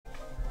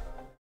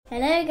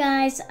Hello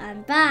guys,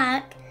 I'm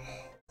back.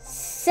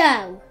 This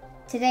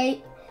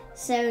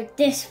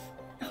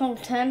whole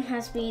term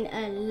has been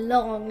a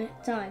long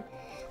time.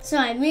 So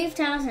I moved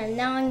house and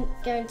now I'm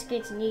going to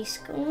go to new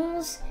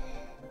schools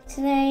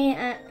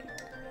today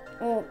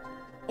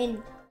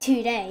in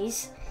 2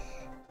 days.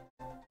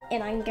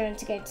 And I'm going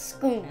to go to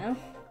school now.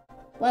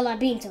 Well, I've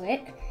been to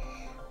it.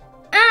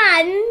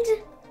 And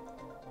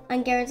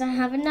I'm going to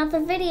have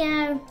another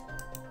video.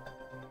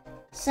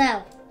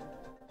 So,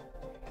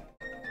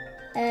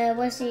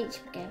 where's the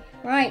YouTube game?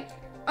 Right,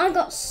 I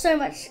got so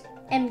much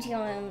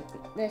MTI on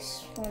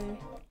this one,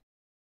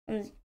 on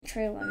the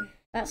true one.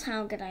 That's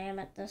how good I am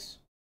at this.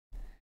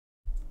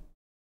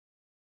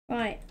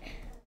 Right,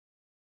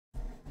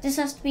 this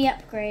has to be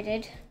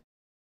upgraded.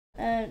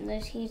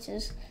 Those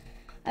heaters.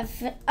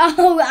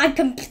 I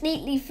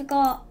completely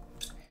forgot.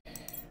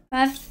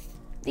 I have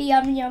the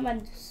yum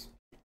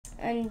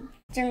and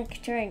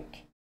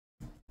drink.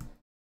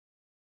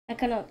 I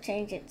cannot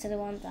change it to the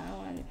one that I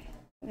want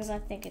because I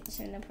think it's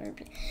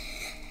inappropriate.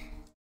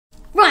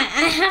 Right,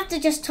 I have to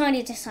just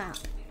tidy this up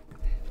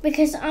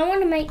because I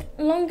want to make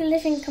longer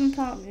living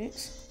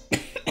compartments.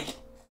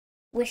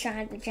 Wish I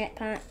had the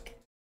jetpack.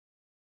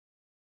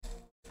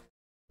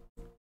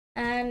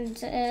 And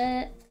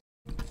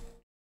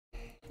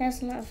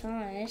there's a lot of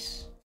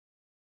ice.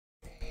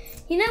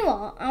 You know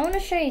what? I want to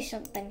show you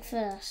something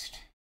first.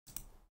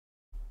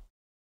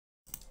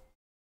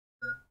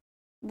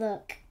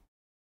 Look.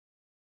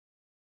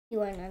 You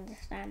won't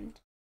understand.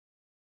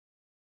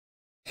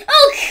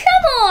 Oh,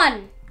 come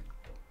on!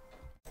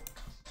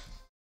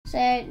 So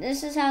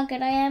this is how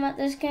good I am at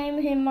this game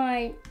in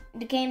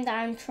the game that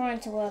I'm trying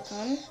to work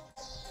on.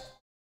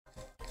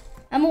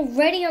 I'm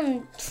already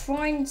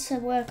trying to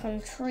work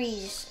on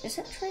trees. Is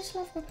it trees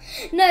level?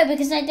 No,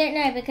 because I don't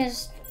know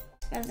because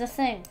of the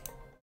thing.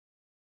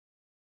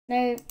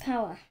 No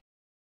power.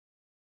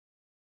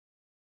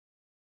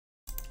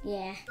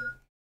 Yeah.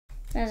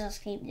 Let's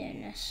just keep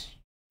doing this.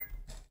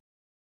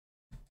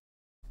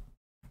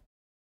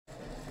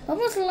 When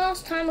was the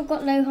last time I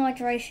got low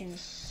hydration?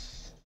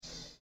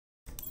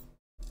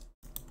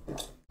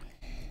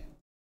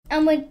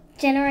 And we're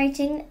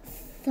generating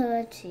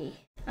 30.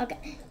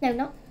 Okay, no,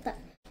 not that.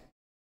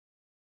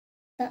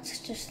 That's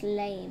just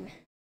lame.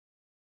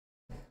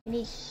 We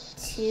need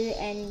 2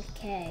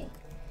 NK.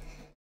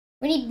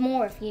 We need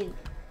more of you.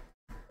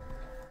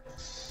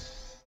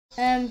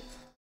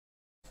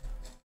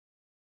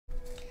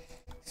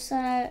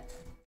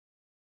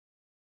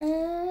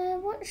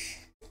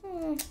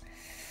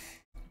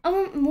 I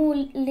want more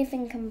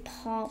living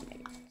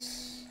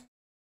compartments.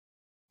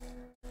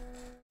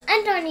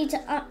 And I need to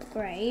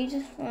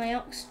upgrade my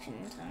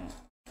oxygen tank.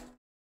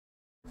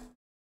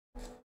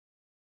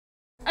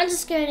 I'm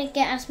just going to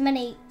get as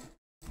many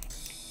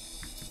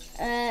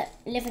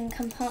living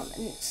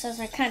compartments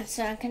as I can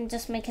so I can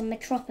just make a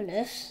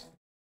metropolis.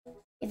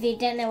 If you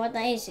don't know what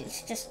that is,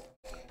 it's just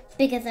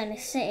bigger than a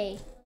city.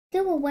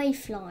 Go away,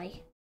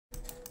 fly.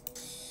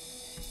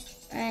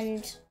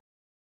 And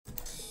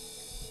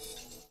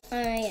I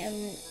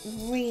am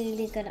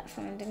really good at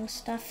finding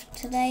stuff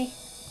today.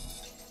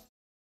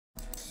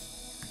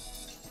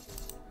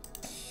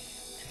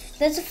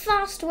 There's a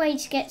fast way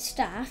to get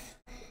stuff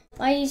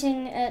by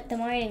using the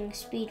mining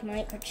speed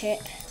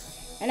microchip,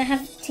 and I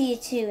have tier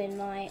 2 in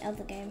my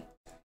other game.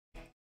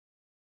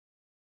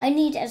 I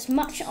need as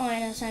much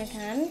iron as I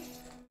can,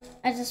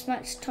 as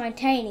much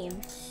titanium.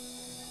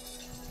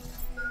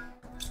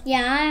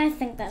 Yeah, I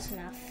think that's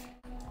enough.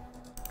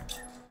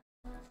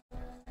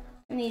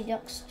 I need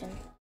oxygen.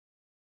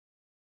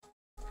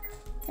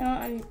 No,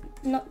 I'm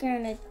not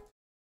going to...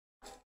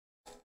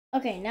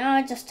 Okay, now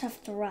I just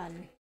have to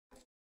run.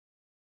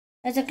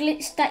 There's a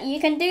glitch that you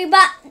can do,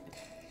 but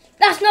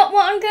that's not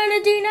what I'm going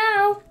to do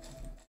now.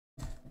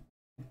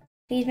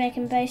 Please make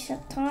him base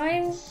up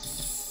time.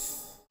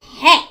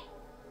 Hey!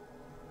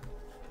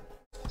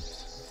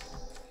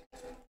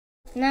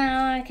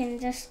 Now I can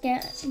just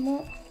get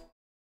more.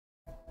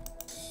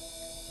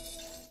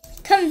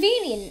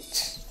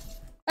 Convenient.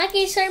 Thank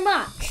you so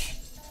much.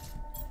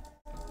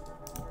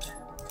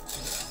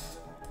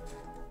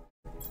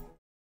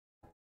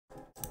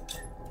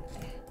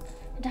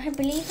 And I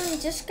believe I'm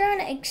just going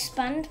to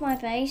expand my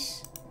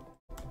base.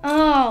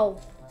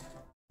 Oh.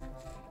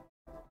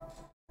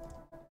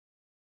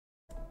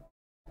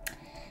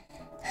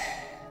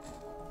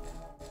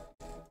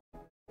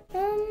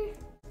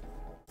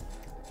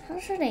 How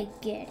should I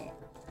get it?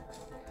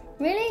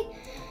 Really?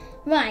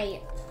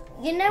 Right.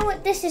 You know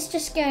what? This is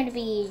just going to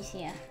be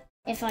easier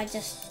if I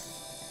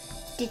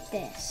just did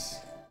this.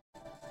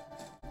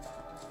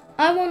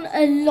 I want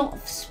a lot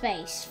of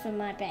space for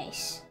my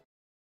base.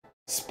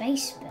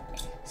 Space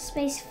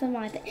for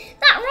my base.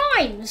 That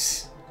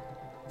rhymes!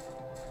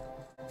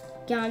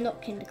 Yeah, I'm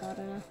not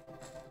kindergartner.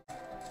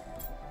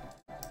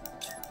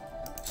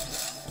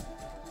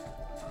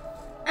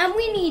 And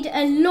we need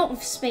a lot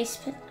of space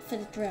for the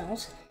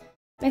drills.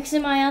 Because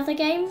in my other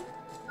game,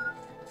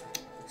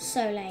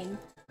 so lame.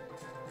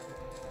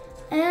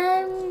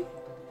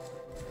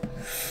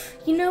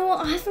 You know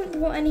what? I haven't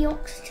bought any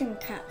oxygen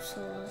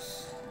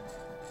capsules.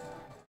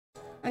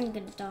 I'm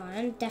gonna die.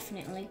 I'm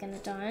definitely gonna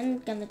die. I'm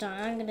gonna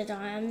die. I'm gonna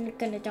die. I'm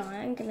gonna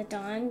die. I'm gonna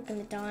die. I'm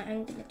gonna die.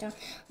 I'm gonna die.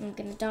 I'm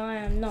gonna die.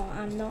 I'm not.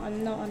 I'm not.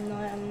 I'm not. I'm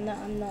not. I'm not.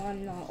 I'm not.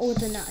 I'm not. All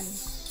the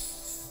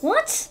nothing.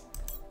 What?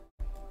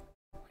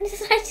 What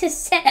did I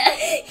just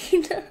say?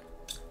 You know.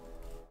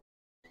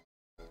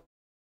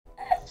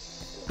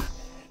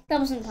 That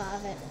wasn't part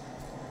of it.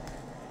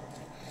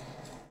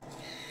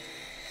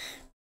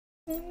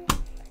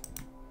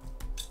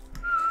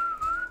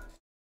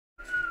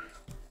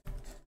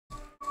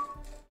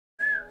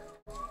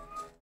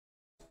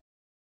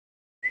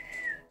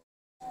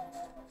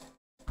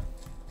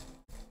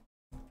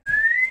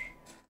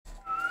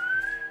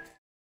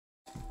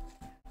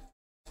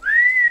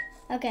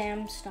 Okay,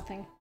 I'm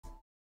stopping.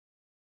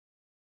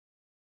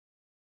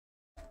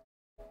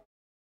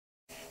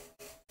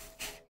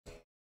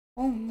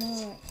 Oh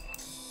no.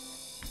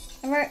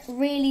 I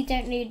really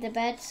don't need the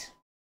beds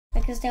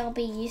because they'll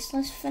be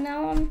useless from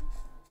now on.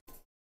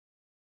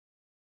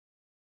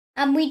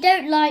 And we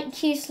don't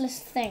like useless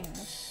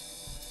things.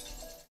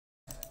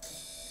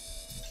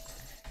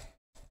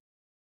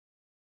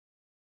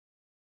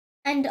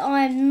 And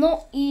I'm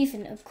not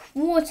even a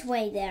quarter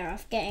way there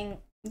of getting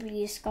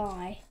blue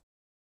sky.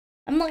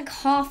 I'm like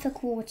half a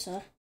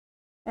quarter.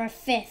 Or a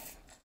fifth.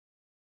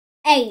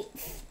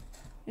 Eighth.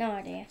 No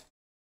idea.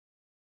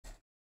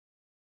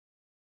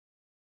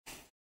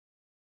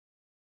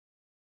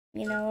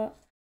 You know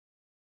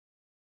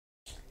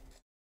what?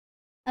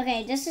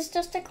 Okay, this is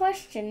just a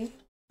question.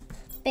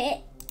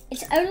 But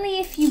it's only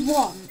if you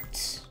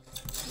want.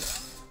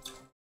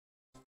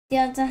 The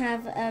other to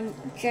have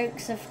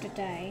jokes of the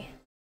day.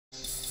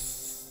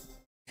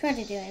 Try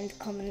to do it in the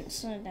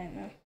comments, I don't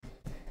know.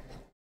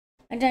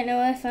 I don't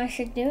know if I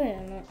should do it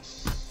or not.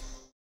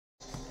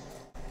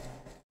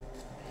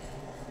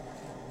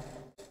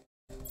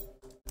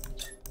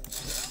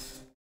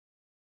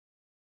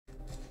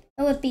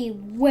 It would be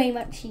way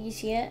much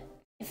easier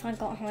if I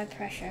got high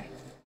pressure.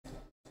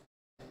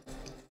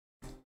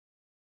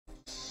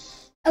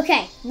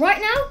 Okay,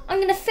 right now I'm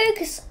gonna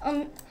focus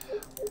on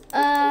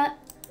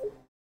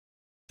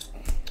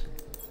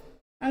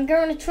I'm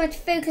going to try to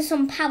focus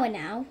on power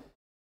now.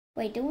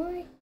 Wait, do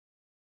I?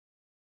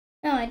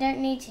 No, I don't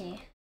need to.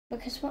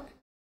 Because what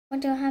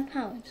do I have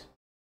powered?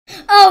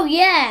 Oh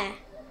yeah!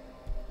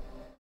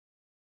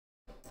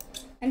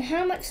 And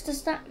how much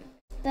does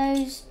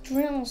those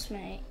drills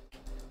make?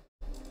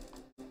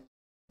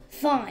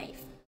 5.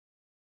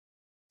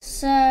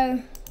 So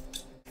I'm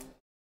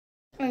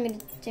going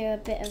to do a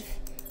bit of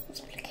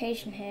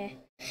multiplication here.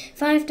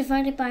 5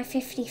 divided by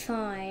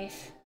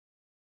 55.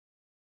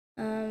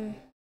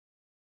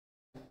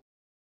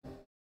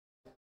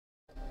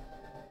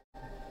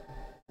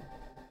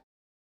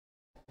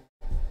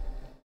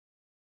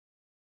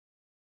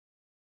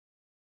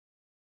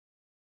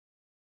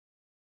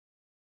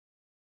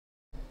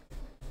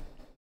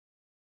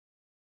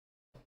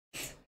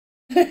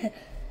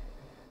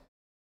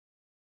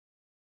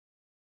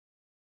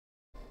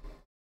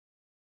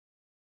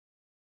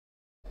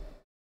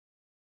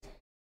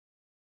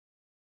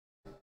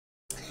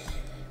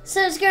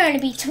 So it's going to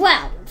be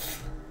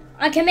 12.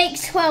 I can make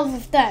 12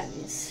 of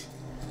those.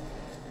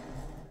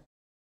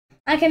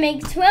 I can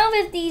make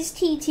 12 of these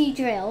TT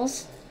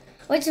drills,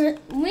 which would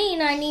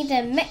mean I need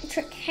a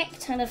metric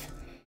hecton of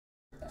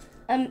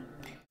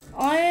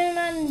iron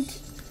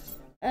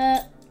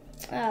and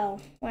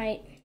oh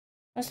wait,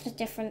 what's the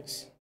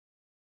difference?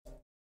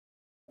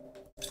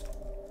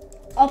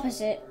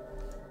 Opposite.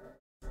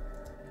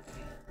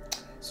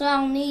 So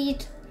I'll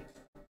need.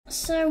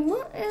 So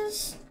what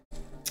is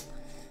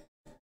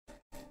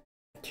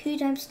 2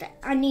 times that?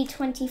 I need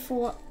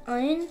 24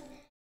 iron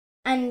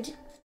and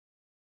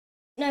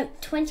no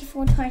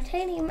 24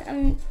 titanium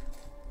and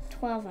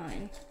 12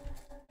 iron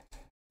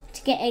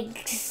to get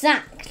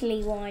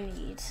exactly what I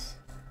need.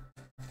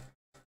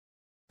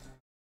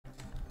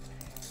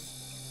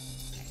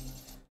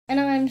 And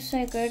I'm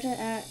so good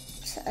at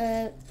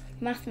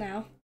math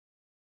now.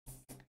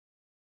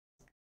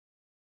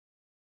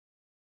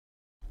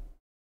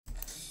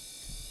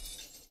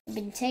 I've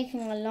been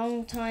taking a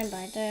long time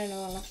by doing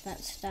all of that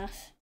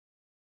stuff.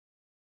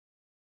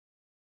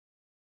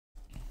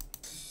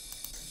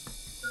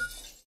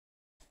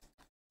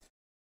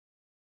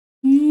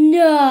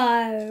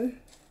 No!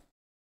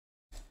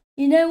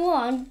 You know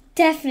what? I'm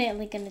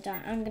definitely gonna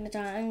die. I'm gonna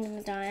die. I'm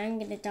gonna die. I'm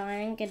gonna die.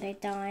 I'm gonna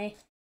die.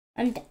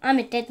 I'm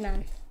a dead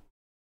man.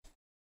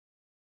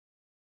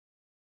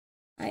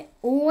 I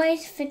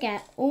always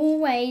forget.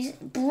 Always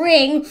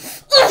bring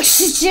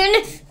oxygen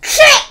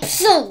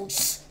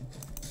capsules.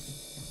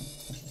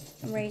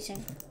 I'm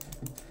raising.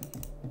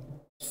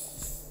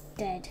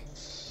 Dead.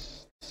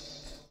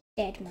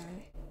 Dead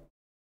man.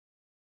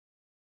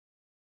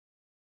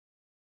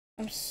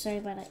 I'm so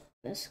bad at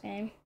this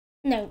game.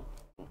 No.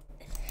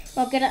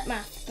 Well, good at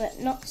math, but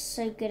not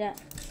so good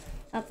at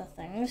other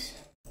things.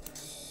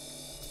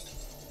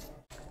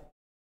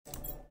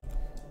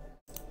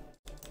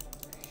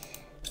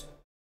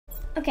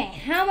 Okay,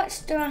 how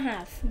much do I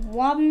have?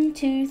 1,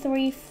 2,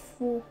 3,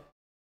 4,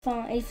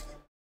 5,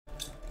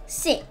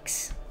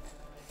 6.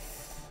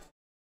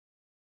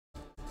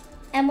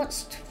 And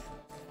what's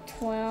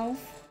 12?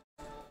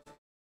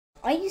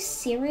 Are you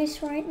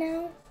serious right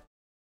now?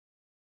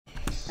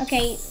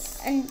 Okay,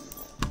 and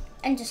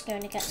I'm just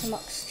going to get some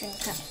oxygen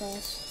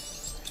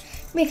capsules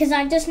because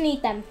I just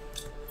need them.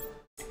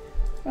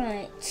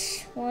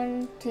 Right,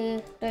 1,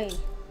 2, 3.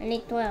 I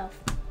need 12.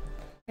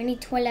 I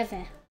need 12.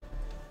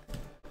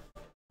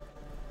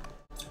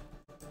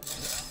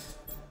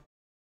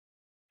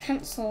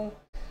 Cancel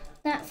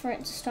that for it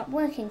to stop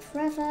working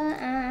forever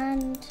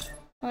and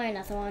buy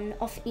another one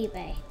off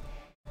eBay.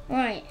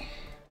 Right.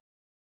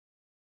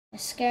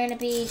 It's going to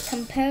be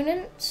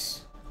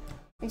components.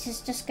 This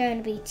is just going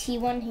to be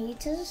T1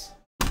 heaters.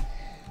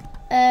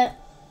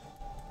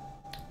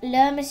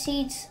 Lerma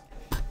seeds,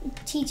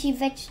 T2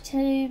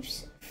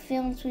 vegetubes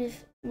filled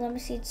with lemon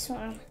seeds, so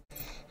I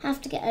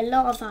have to get a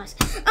lot of ice.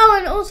 Oh,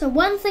 and also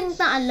one thing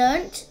that I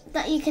learnt,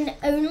 that you can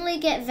only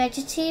get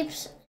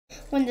vegetubes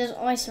when there's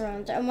ice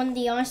around, and when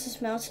the ice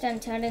is melted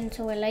and turned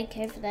into a lake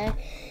over there,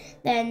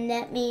 then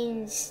that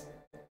means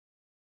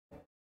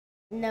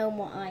no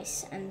more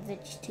ice and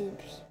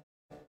vegetubes.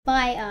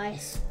 Bye,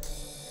 ice.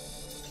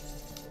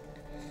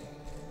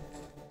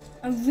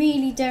 I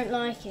really don't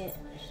like it.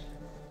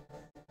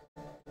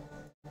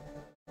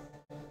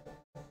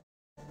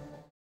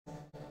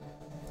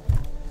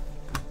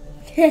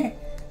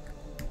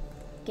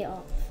 Get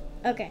off.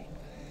 Okay.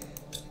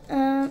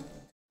 I'm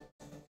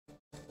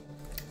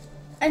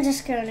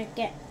just gonna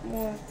get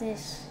more of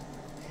this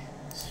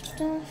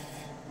stuff.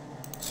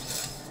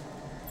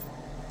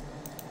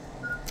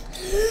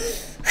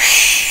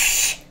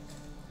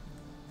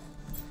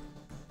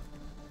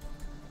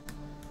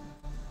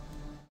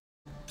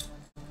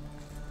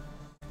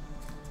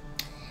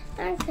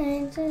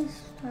 Okay,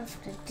 just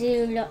have to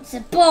do lots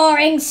of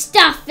boring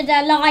stuff in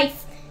their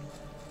life.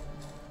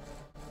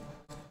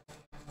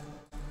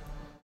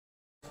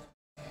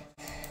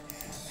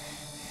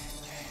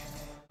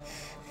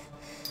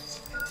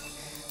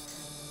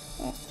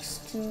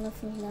 Oxygen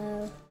level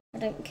low. I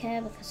don't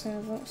care because I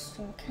have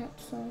oxygen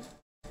capsule.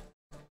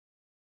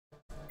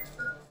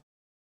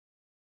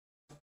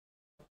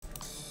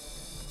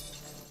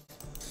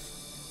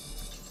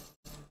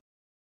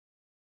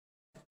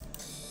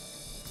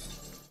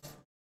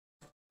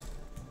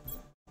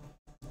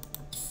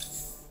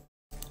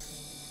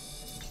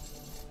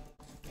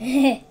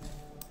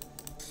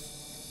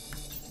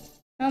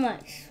 How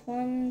much?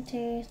 1,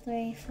 2,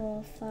 3,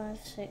 4, 5,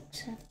 6,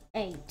 7,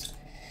 8.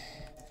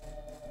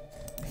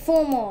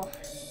 4 more.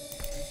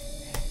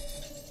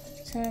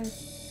 10,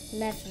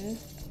 11,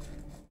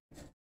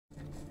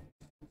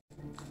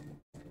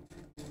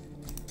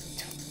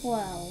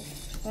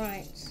 12.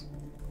 Right.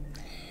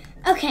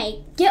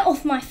 Okay, get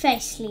off my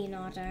face,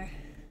 Leonardo.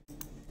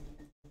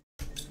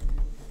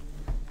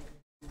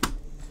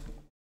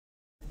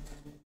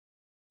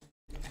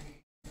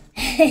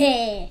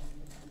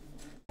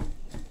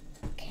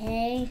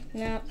 Okay,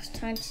 now it's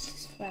time to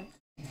swim.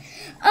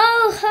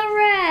 Oh,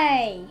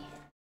 hooray!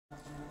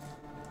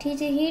 T2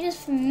 heaters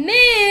for me!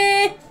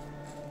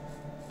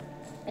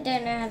 I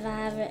don't know if I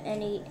have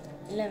any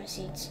lemon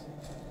seeds.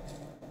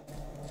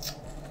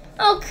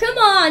 Oh, come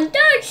on!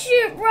 Don't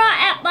shoot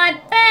right at my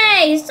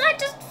face! I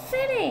just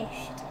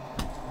finished!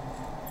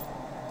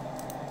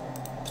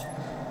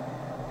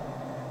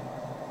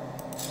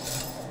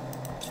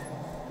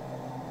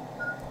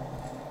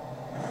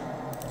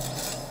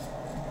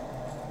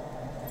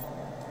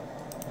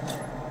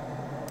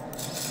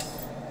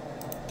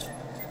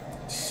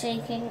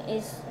 Shaking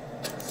is...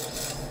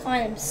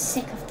 I am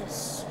sick of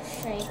this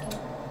shaking.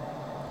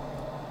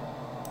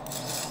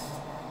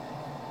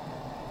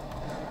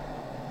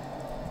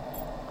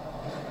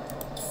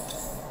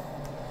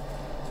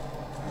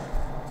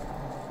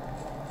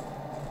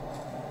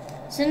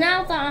 So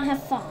now that I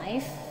have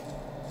 5,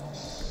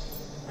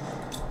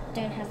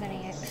 don't have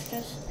any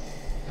extras.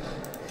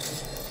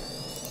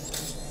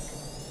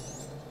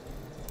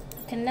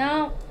 Can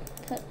now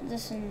put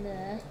this in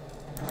there.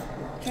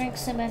 Drink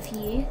some of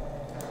you.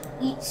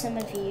 Eat some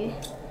of you.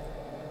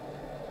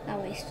 I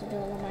wasted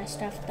all of my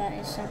stuff. That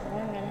is something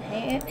I'm gonna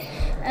hate it.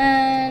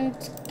 And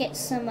get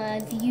some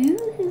of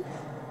you.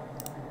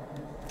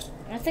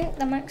 I think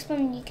the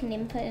maximum you can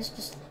input is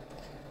just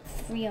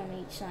 3 on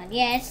each side.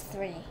 Yeah, it's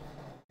 3.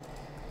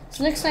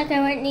 So looks like I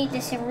won't need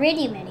this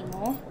iridium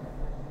anymore.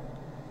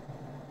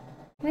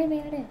 Maybe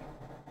I do.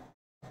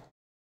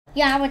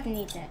 Yeah, I wouldn't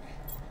need that.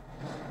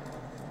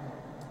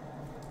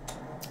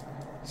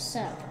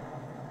 So.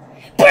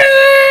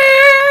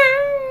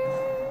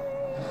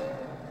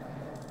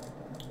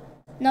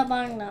 Not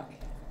buying that.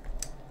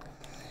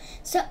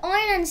 So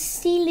iron and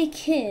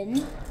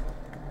silicon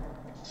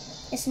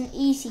is an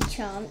easy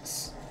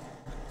chance.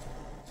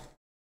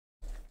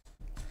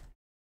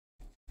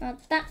 Now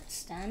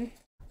that's done.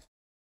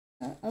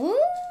 Oh,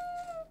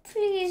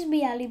 please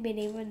be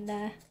aluminium in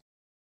there.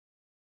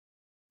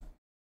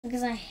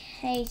 Because I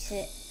hate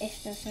it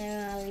if there's no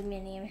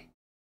aluminium.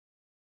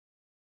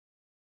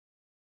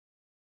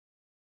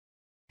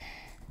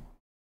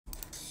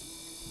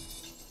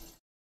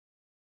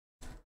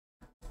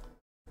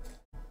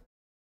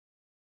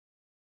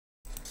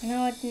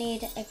 Now I'd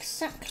need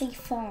exactly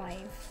 5.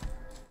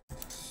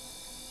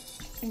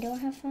 And do I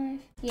have 5?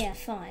 Yeah,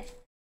 5.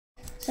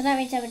 So that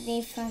means I would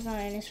need 5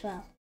 iron as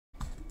well.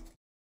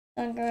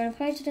 So I'm going to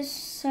apply to this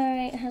so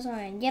it has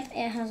iron. Yep,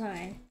 it has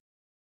iron.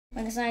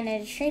 Because I know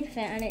the shape of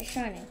it and it's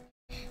shining.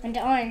 And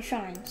the iron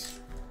shines.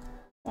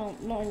 Well,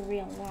 not in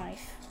real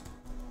life.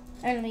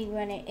 Only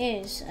when it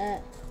is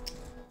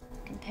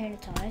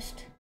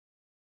componentized.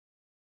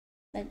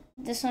 But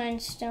this iron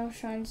still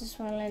shines as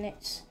well in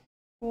its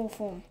raw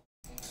form.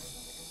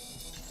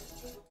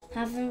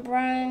 Haven't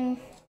brown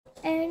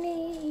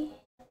any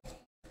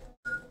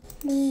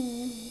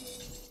more.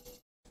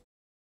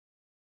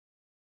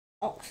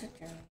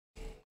 Oxygen.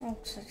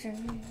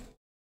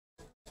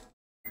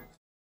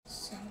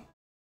 So.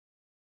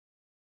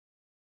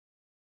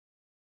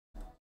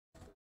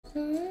 I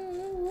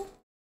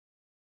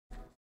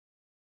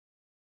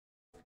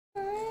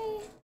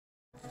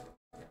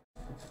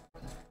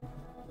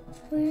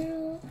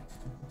will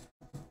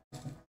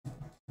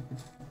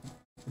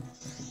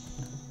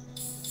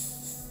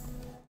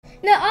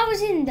no, I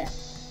was in the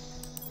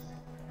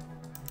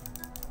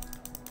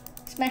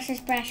Smashes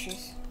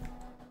Brashes.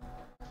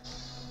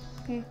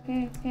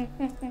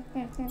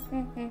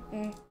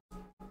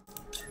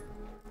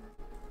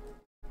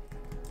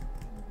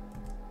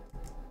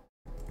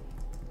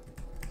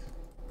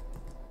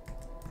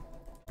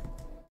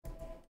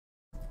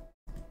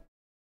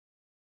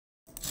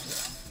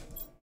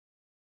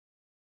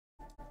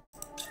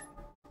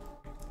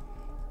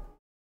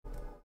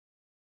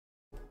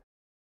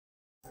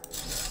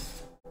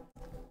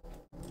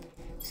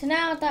 So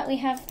now that we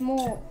have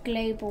more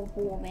global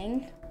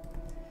warming,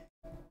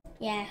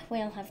 yeah,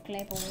 we'll have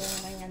global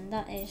warming, and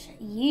that is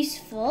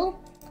useful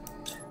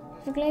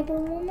for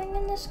global warming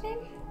in this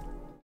game.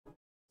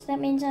 So that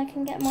means I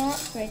can get more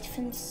upgrades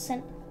from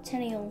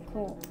Centennial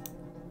Corp.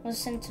 Or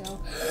Sentinel.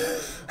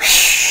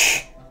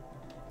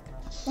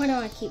 Why do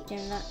I keep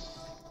doing that?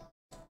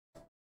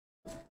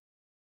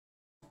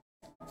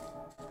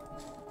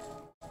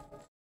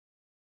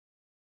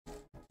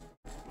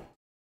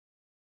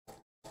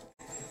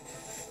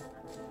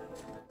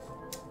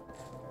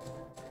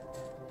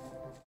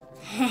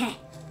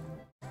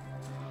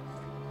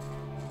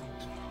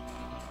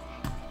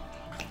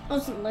 I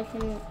wasn't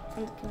looking on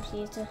the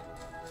computer.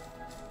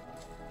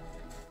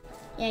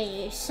 Yeah,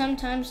 you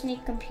sometimes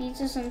need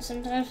computers and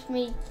sometimes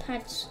need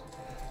pads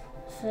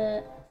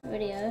for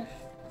video.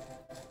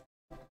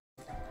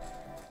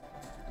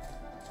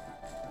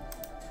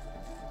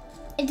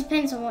 It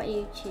depends on what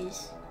you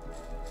choose.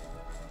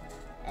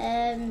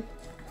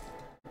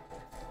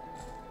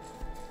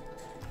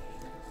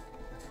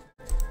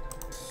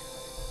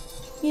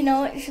 You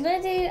know what, should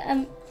I do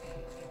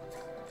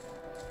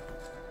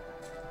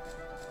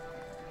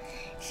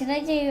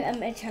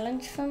a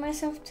challenge for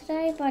myself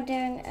today by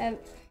doing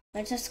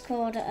it's just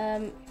called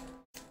the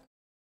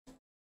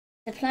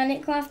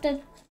Planet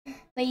Crafter,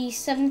 where you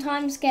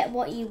sometimes get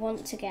what you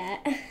want to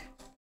get.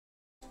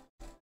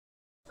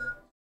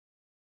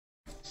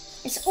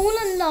 It's all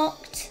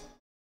unlocked,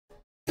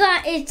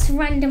 but it's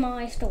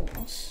randomized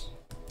ores.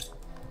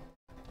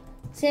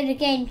 So the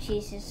game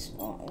chooses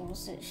what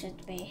ores it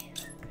should be.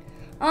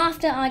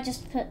 After I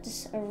just put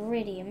this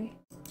iridium,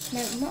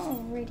 no, not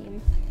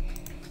iridium,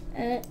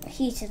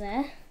 heater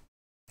there.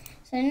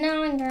 So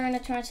now I'm going to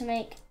try to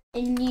make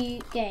a new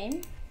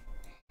game,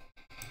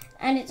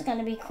 and it's going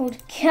to be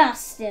called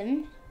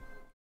Custom.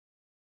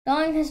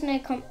 Dying has no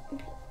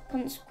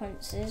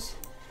consequences.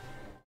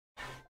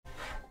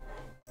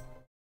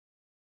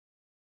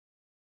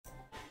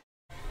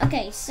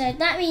 Okay, so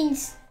that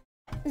means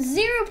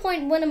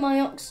 0.1 of my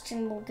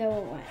oxygen will go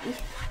away.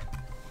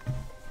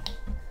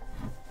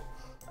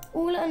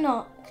 All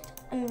unlocked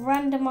and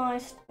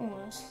randomized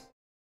ores.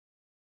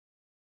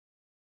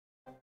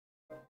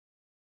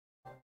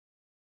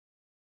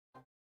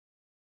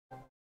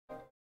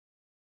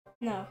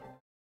 No.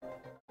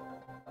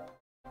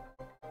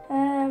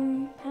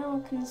 Power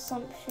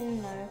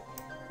consumption, no.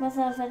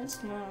 Weather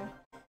events, no.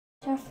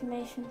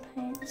 Transformation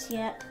paints,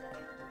 yep.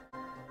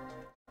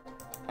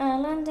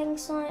 Landing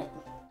site.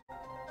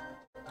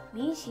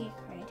 Meteor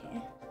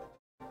crater.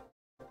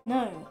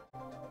 No.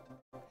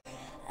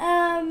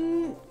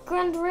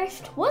 Grand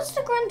Rift. What's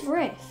the Grand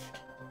Rift?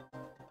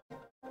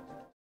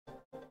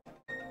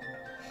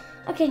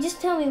 Okay,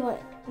 just tell me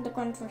what the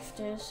Grand Rift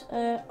is.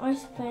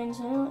 Ice plains,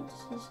 I know what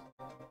this is.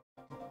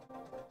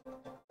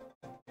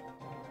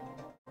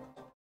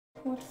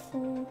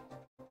 Waterfall.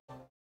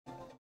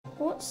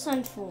 What's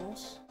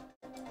Sandfalls?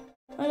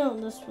 I know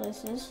what this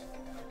place is.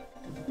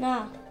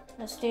 Nah,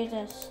 let's do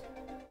this.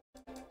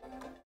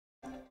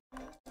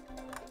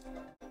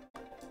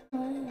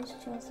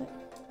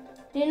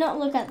 Do not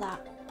look at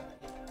that.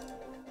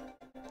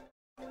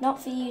 Not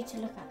for you to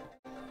look at.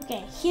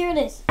 Okay, here it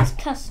is. It's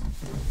custom.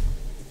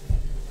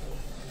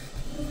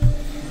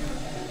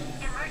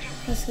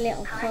 This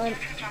little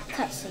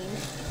cutscene.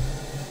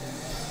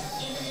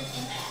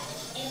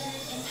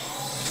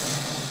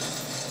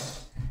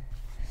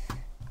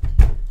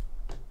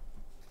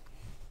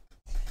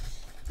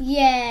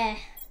 Yeah.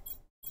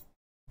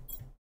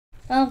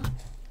 Well,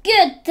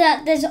 good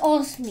that there's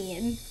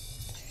osmium.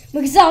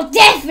 Because I'll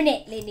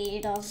definitely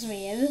need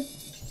osmium.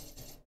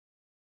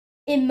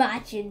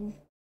 Imagine.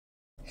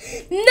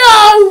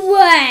 No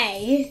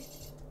way!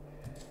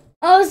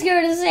 I was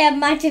going to say,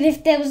 imagine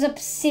if there was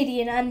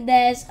obsidian and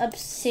there's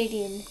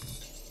obsidian.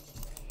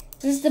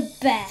 This is the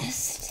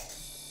best.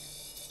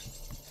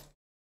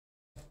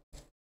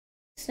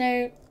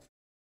 So,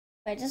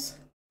 wait, does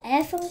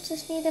airfall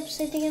just need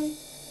obsidian?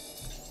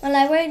 Well,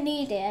 I won't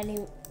need it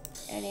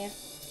any of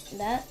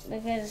that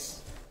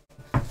because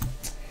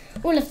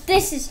all of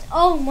this is,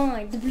 oh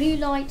my, the blue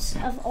lights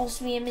of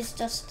osmium is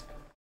just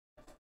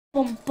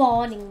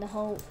bombarding the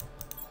whole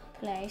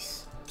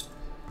place.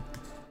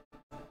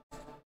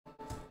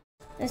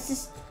 This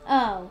is,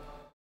 oh,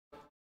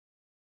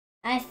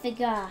 I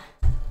forgot.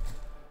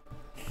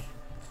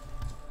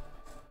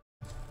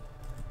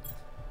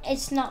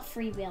 It's not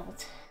free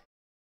build.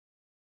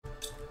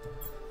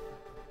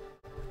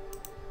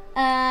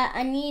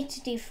 I need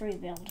to do free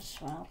build as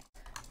well.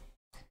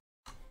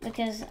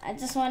 Because I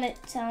just want to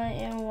tell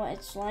you what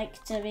it's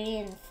like to be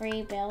in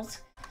free build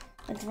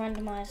with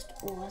randomized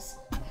ores.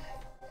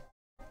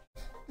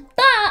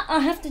 But I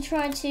have to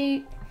try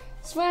to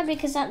swear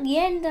because at the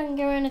end I'm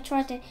going to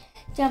try to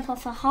jump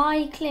off a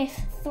high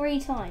cliff 3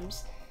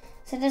 times.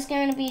 So there's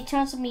going to be a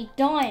chance of me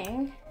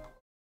dying.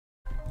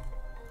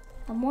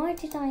 And why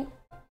did I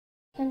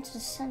go into the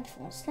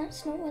Centerforce?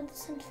 That's not where the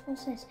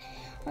Centerforce is.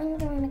 I'm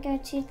going to go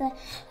to the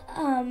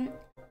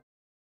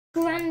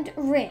Grand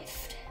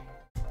Rift.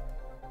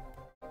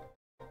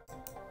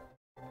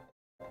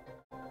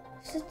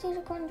 Should I do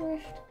the Grand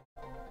Rift?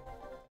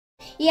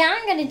 Yeah,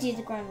 I'm going to do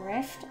the Grand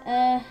Rift.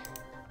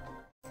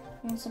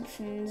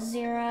 Consumption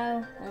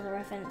 0, weather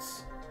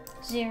reference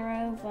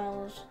 0,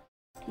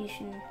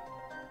 resolution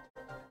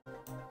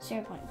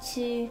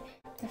 0.2,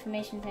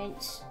 information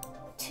paints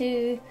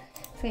 2,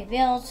 free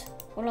build,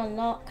 all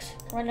unlocked,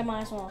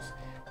 randomized walls.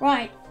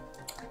 Right,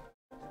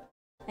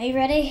 are you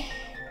ready?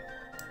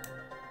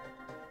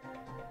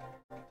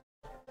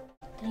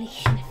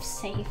 Deletion of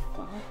save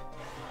file.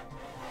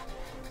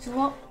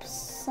 Drop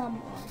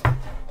someone.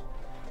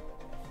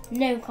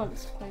 No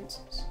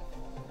consequences.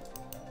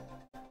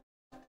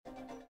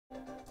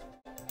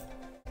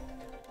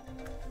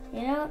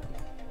 You know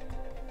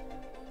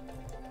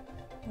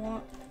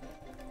what?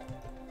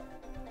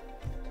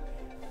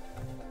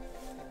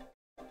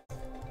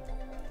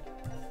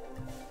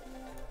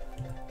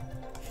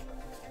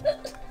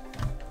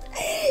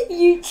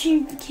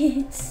 YouTube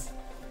kids.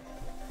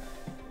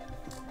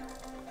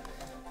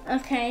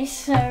 Okay,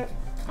 so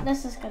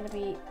this is gonna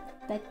be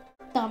the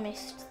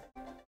dumbest.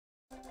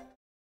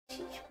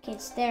 YouTube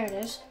kids, there it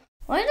is.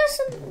 Why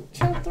doesn't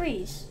show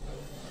 3s?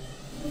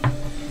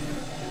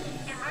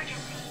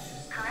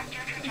 Collect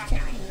your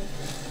trajectory.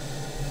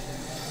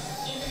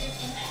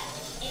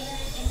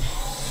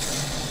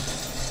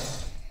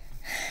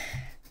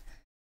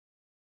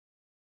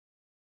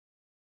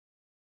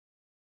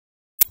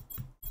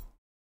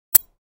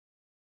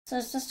 So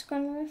it's just a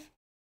Grand Rift?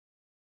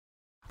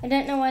 I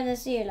don't know why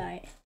there's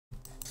zeolite.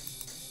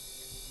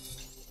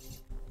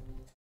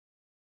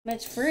 But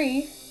it's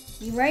free.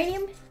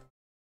 Uranium?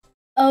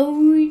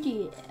 Oh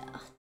yeah.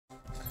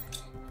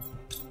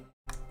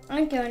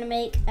 I'm going to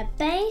make a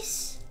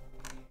base.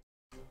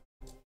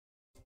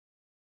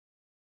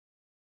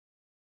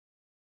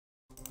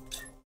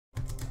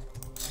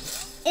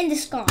 In the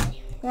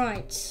sky.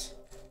 Right.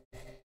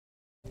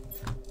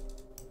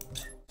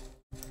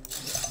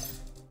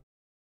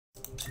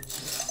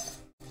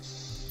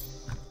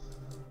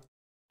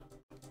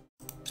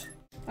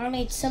 I'll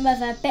need some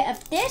of a bit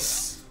of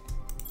this.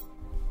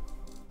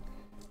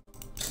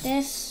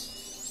 This.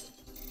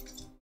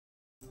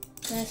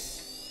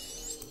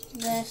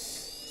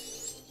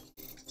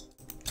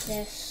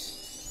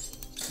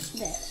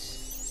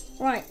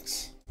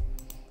 Right.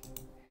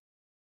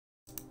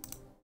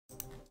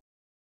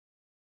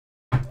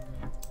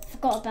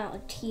 Forgot about a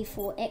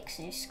T4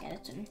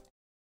 exoskeleton,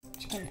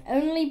 which you can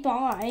only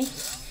buy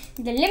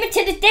in the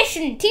limited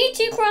edition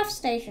T2 craft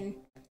station.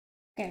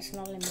 Okay, it's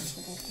not limited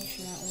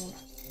edition at all.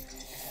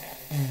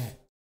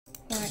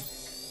 Right.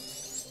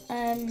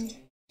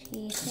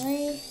 T3.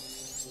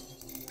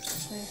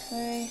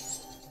 T3.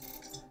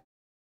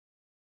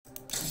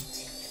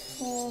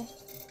 T4.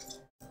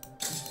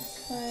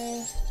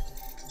 Okay.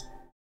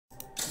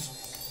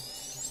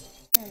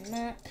 And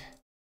map.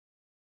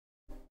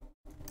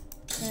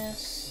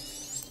 This.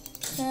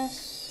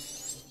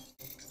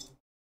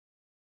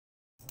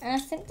 And I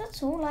think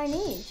that's all I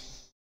need.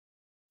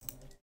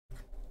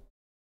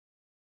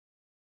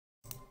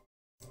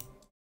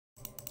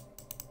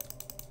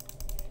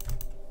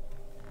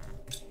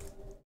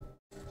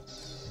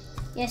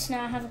 Yes,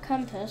 now I have a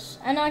compass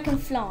and I can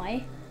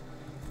fly.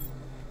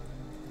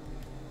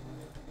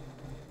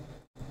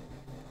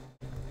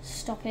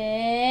 Stop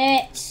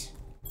it.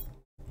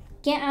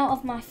 Get out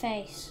of my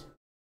face.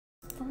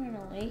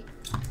 Finally.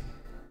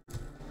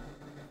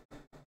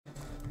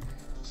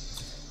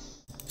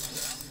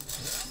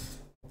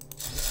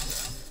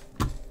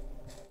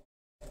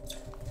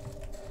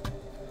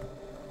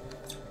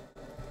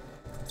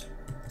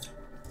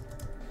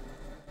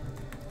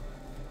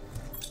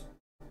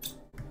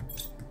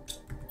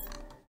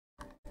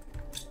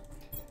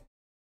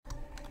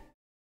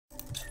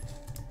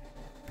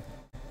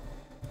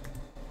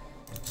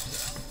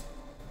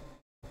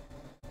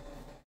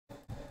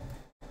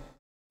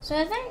 So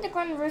I think the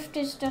Grand Rift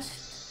is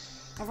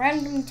just a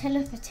random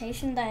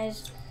teleportation that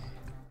is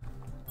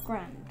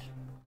grand.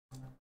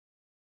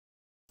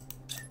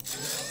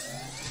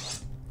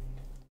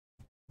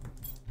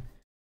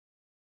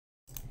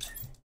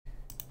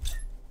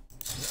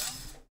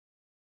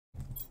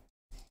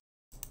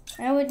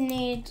 I would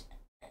need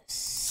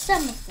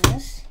some of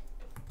this,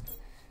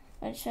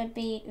 which would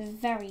be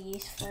very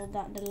useful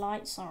that the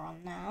lights are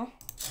on now.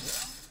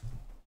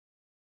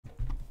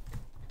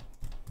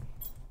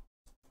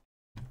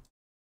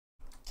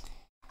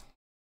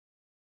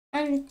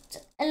 And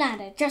a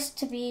ladder, just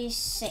to be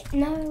safe.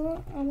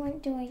 No, I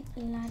won't do a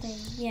ladder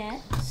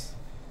yet.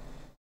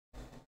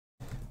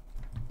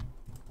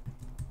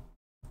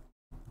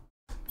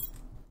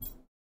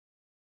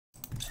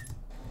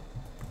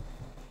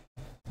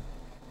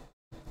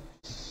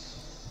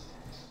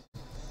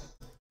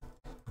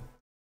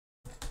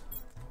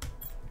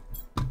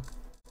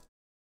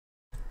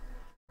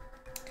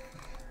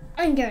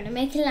 I'm going to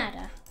make a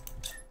ladder.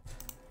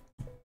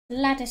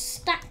 Ladder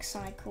stack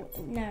cycle.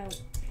 No,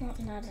 not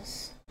ladder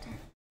stack.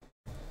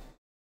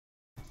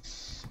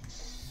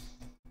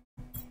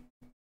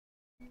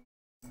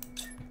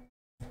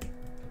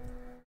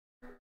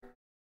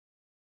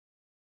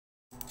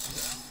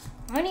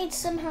 I need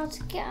somehow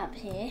to get up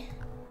here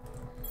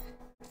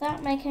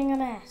without making a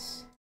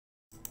mess.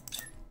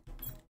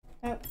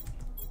 Oh.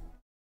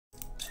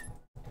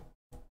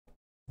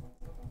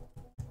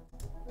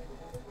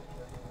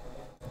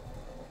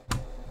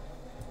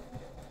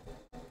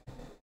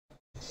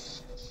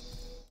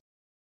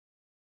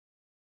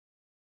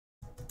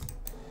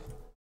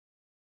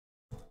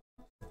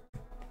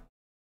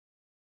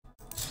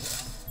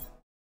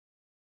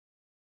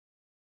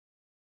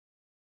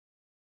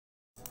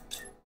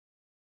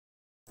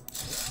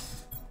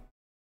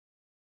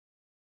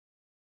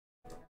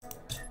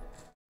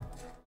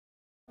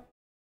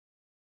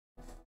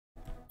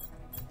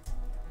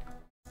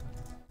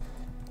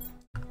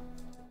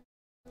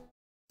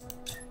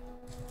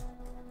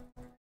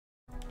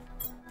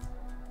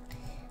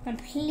 And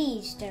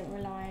please don't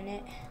rely on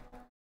it,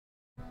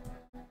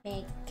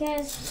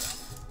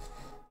 because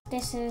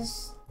this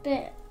is a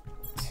bit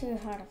too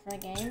hard of a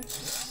game.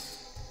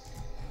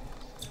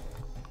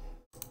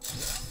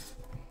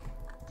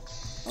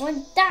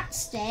 When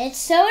that's dead,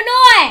 so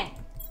annoying!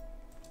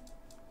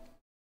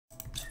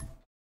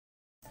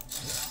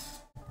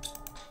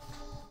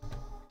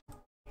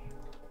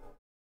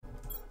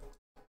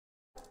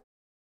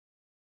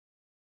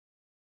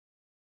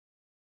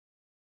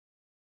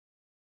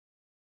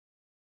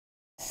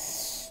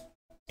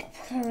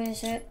 Where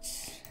is it?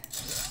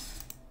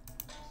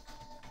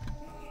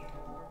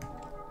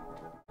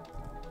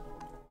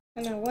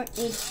 And I won't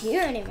need you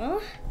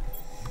anymore.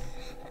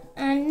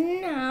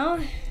 And now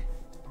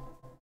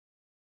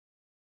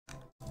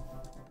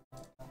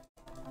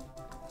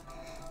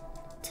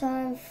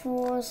time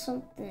for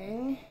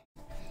something.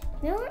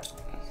 You know what?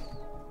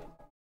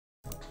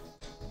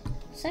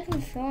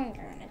 Second floor I'm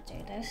gonna do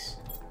this.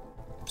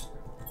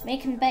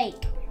 Make and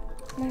bake.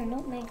 No,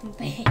 not make and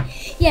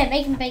bake. Yeah,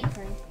 make and bake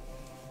room.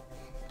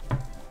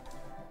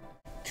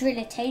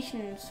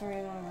 Drillitations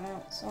room are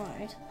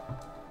outside.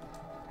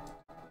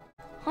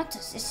 Hotter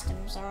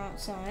systems are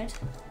outside.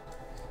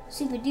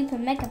 Super duper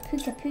mega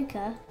puka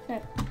puka.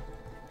 No.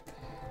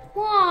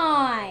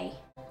 Why?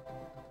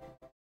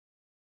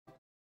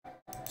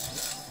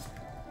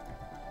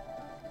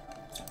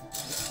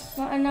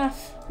 Not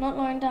enough. Not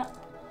lined up.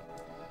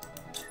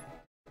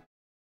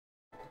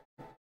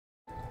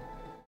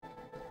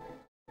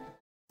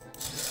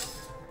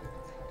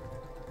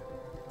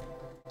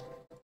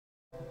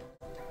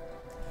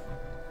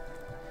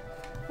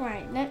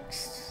 Right,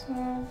 next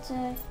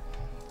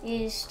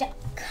is to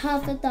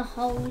cover the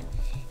whole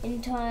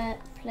entire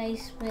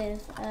place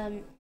with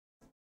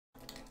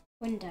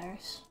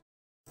windows.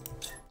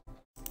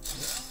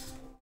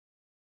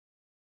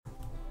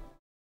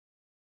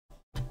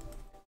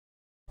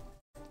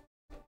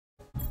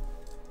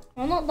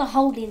 Well, not the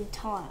whole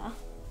entire.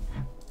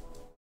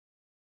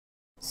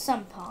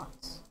 Some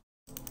parts.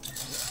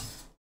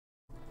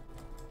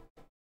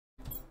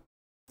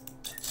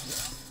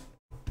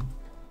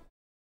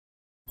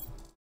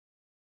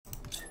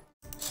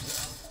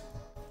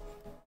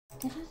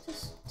 Did I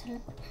just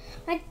teleport?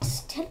 I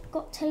just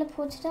got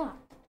teleported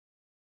up.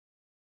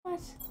 What?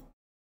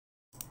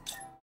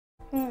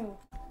 No.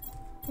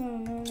 No,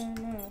 no, no,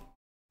 no.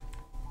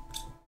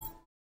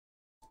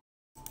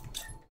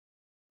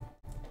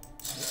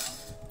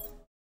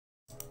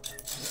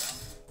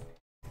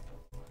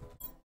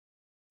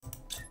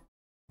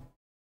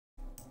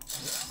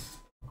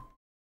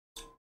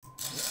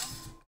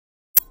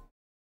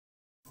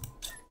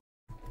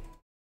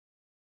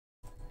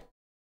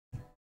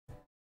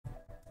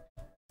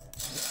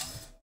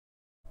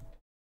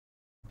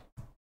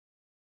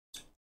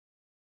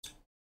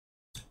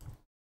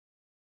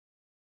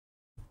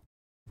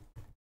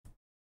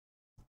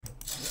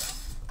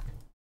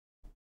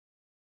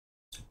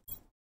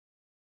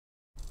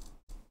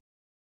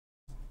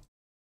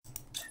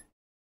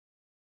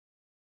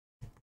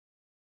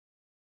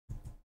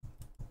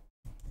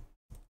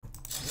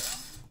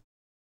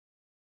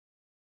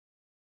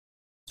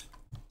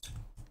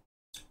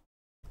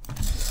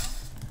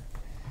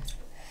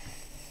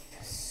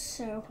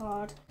 so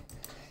hard.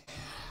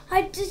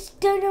 I just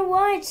don't know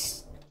why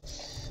it's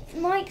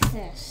like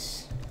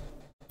this.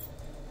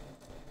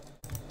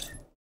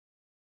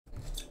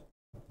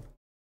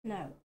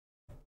 No.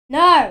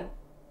 No!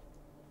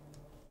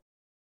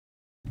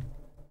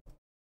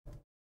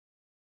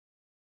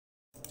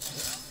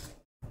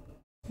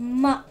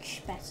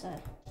 Much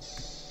better.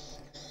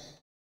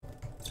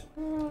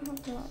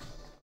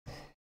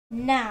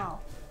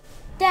 Now,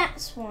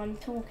 that's what I'm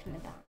talking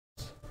about.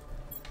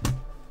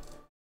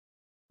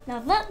 Now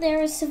that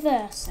there is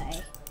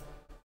Subverse.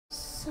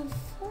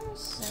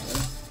 Subverse?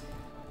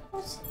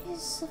 What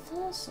is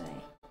Subverse?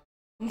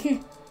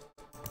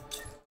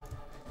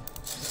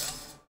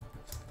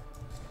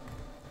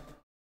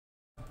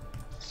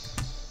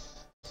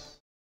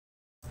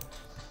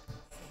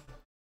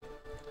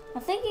 I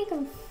think you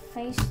can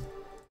face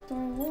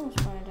through walls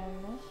by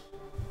doing this.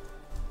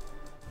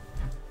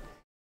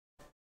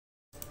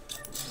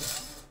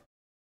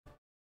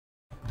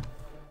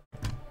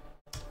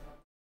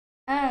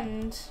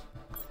 And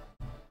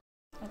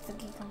I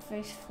think you can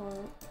face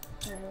through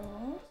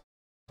walls.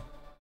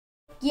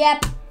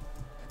 Yep.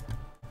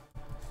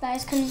 That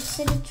is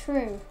considered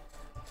true.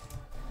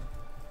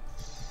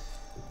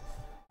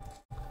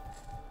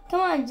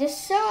 Come on,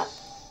 just show up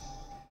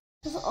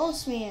with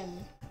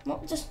osmium.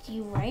 Not just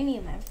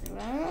uranium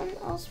everywhere, and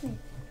osmium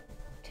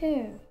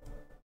too.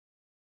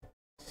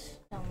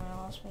 Down my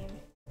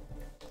osmium.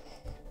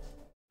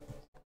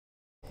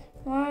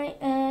 Right,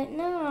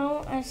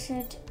 now I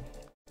should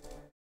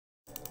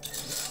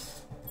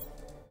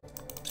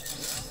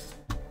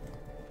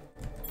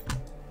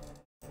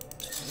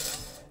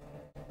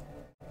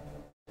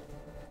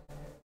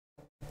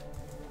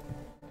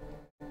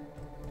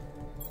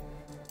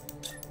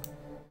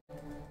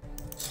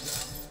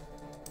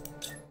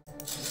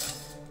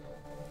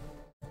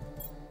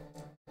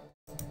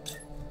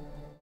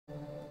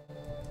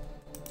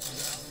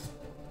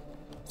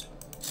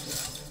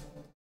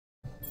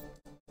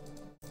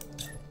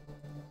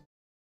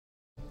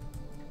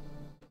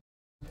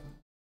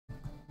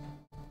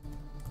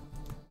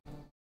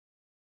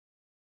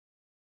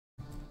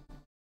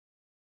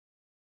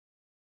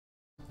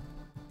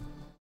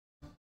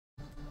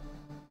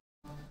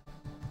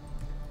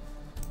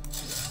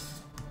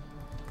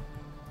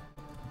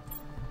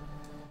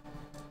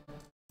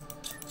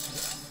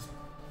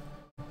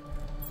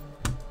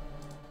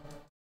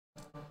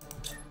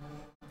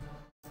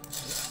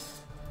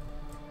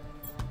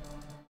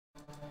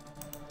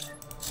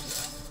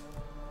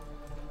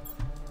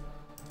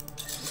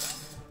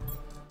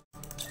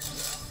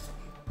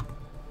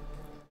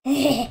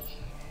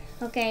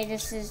okay,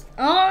 this is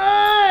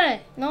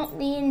not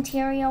the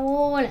interior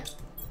wall.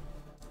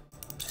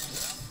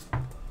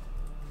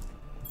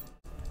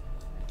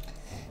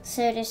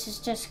 So this is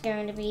just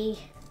going to be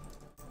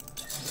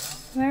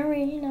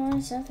very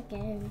nice of a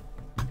game.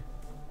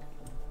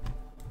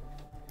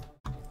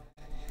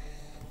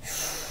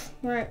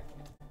 Right.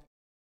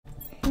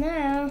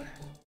 Now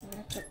I'm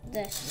gonna put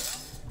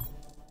this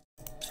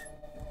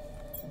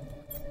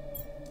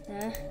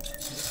there.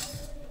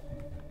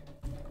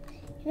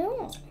 You know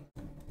what?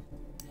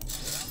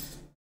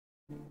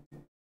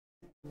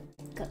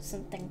 Got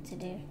something to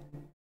do.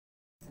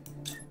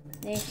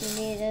 If you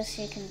need this,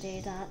 you can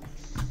do that.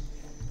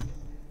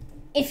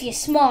 If you're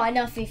smart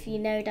enough, if you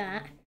know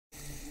that.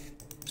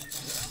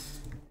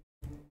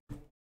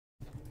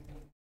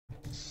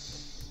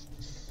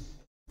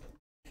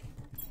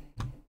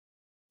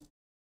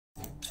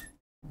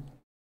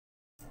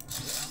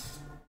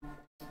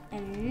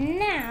 And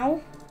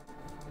now,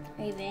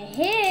 over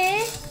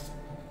here,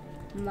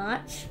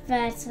 much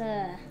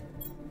better.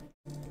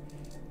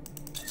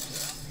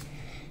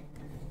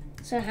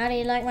 So how do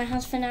you like my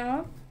house for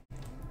now?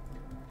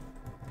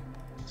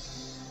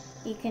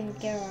 You can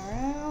go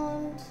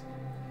around.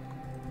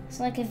 It's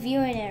like a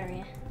viewing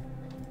area.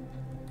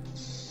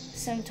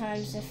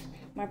 Sometimes if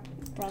my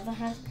brother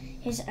has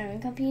his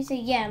own computer,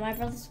 yeah, my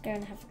brother's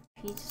going to have a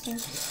computer soon,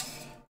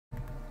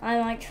 I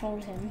might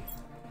troll him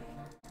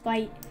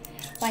by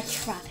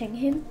trapping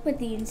him with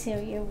the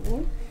interior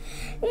wall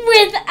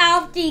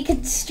without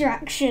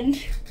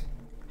deconstruction.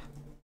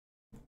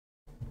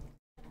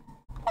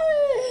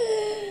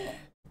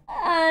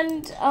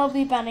 And I'll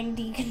be banning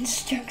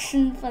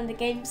deconstruction from the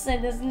game, so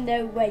there's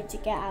no way to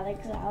get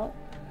Alex out.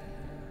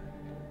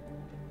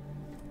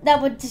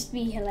 That would just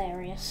be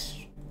hilarious.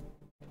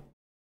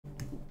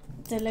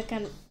 To look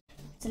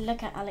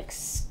at Alex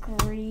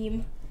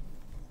scream.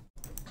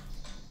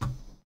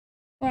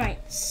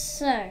 Right,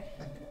 so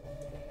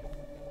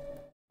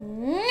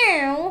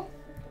now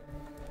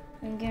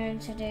I'm going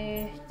to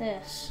do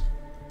this.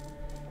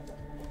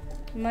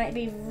 Might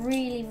be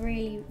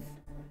really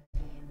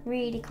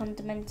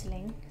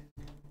fundamentally.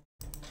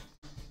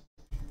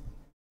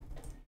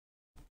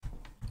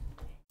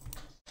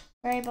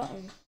 Very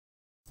bottom.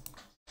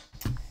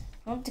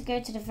 I want to go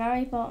to the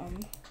very bottom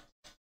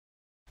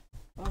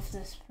of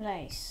this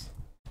place.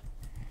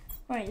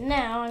 Right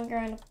now I'm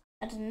going to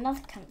add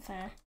another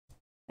campfire.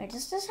 Wait,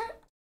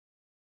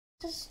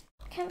 does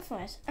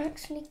campfires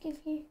actually give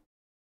you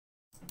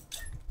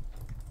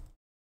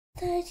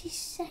 30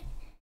 seconds.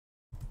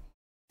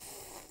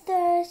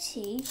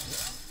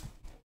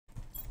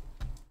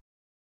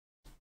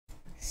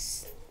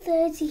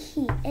 30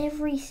 heat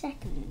every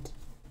second.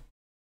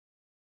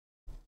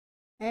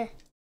 But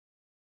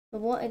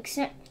what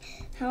exact,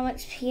 how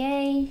much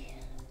PA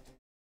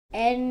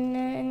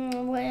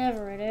and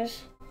whatever it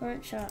is,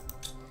 right shot.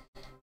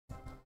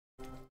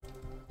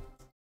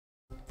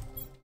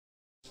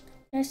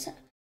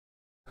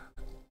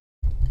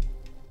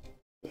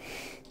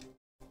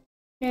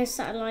 No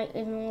satellite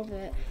in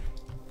orbit.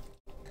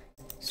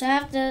 So I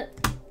have to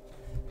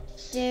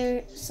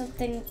do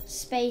something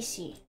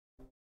spacey.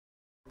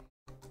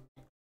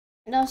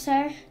 And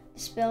also,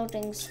 this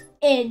building's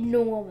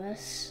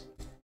enormous.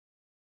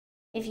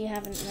 If you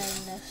haven't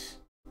known this.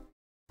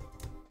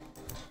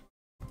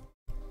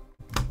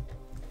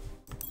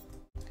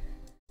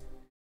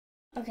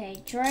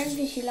 Okay, drone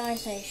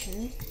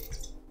visualization.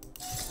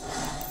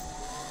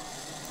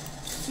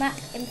 Map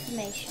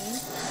information.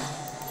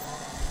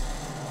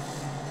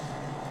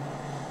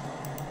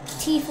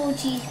 T4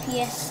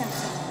 GPS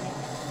satellite.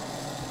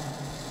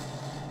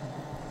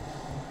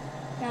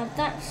 Now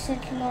that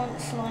should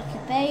launch like a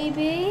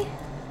baby.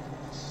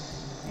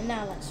 And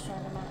now let's try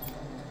the map.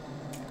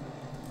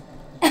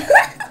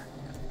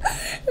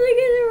 Look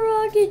at the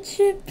rocket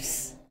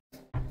ships.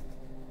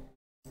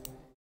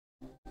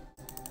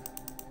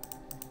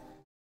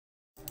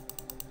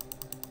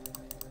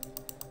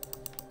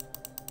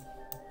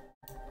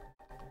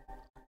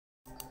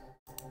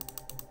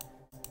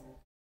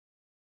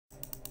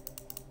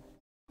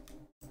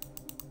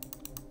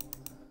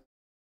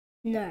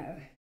 No.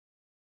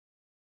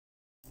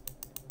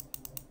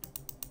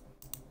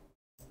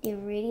 The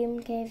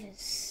Iridium Cave is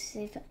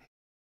super.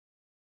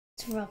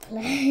 It's a rough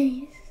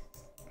place.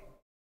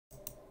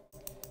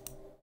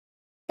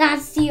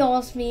 That's the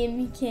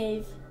Osmium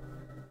Cave.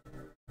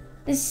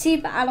 The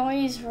super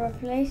alloy is a rough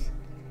place.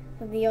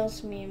 But the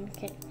Osmium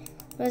Cave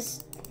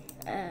was.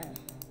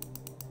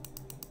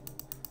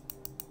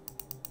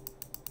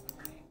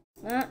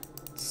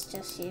 That's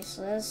just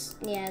useless.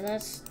 Yeah,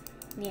 that's.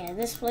 Yeah,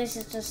 this place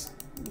is just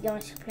the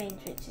ice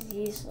plains, which is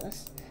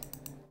useless.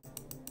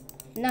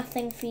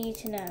 Nothing for you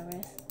to know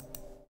with.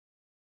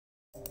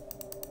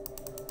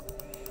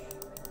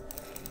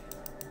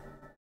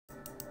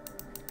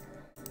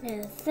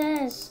 Now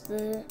there's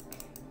the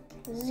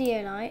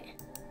zeolite.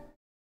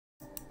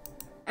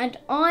 And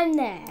I'm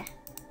there.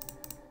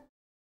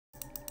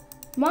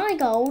 My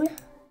goal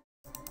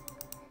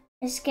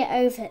is to get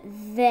over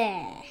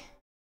there.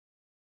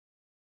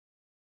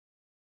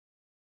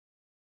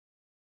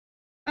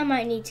 I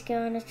might need to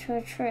go on a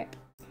trip.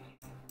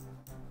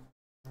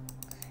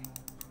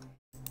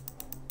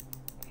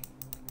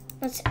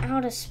 That's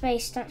outer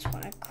space, that's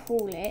what I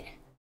call it.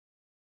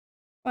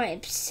 Right,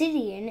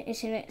 Obsidian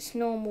is in its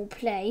normal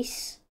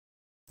place.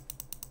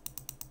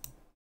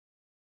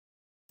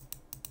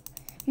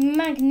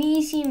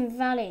 Magnesium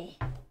Valley.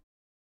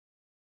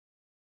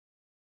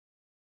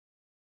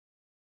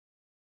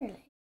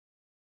 Really?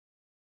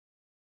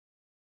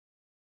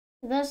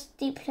 That's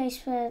the place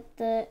where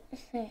the...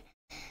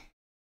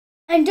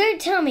 And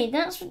don't tell me,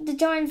 that's the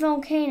giant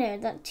volcano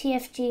that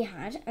TFG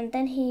had, and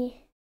then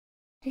he...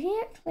 Did he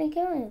actually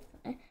go over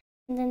there?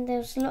 And then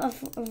there's a lot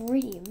of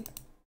iridium.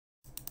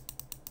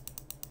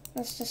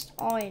 That's just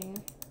iron.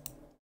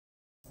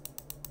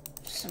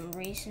 For some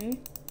reason.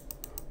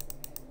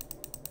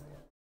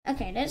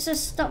 Okay, let's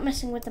just stop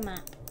messing with the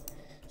map.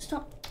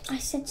 Stop. I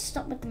said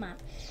stop with the map.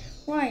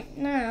 Right,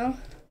 now.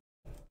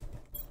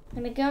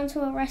 I'm going to go into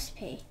a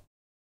recipe.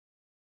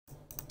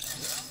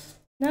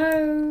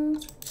 No.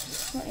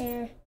 Not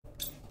here.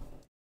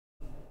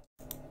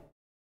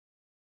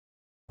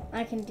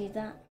 I can do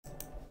that.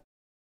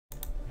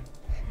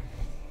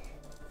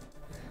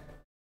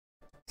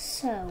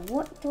 So,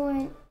 what do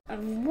I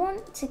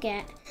want to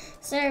get?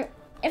 So,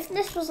 if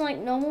this was like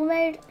normal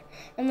mode,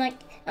 and like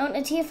I want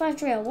a tier 5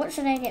 drill, what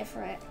should I get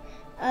for it?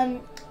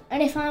 And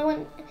if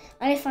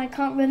I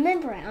can't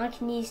remember it, I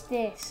can use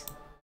this.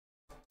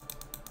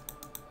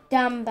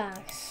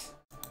 Dumbass.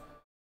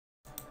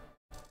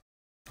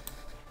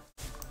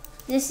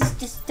 This is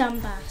just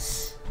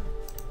dumbass.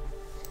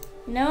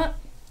 You know what?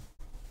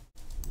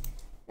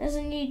 There's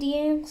a new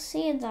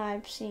DLC that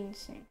I've seen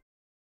soon.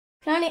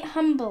 Planet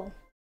Humble.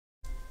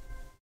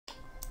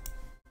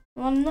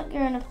 Well, I'm not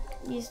going to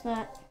use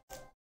that.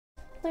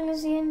 I think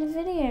that's the end of the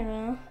video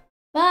now.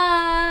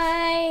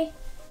 Bye!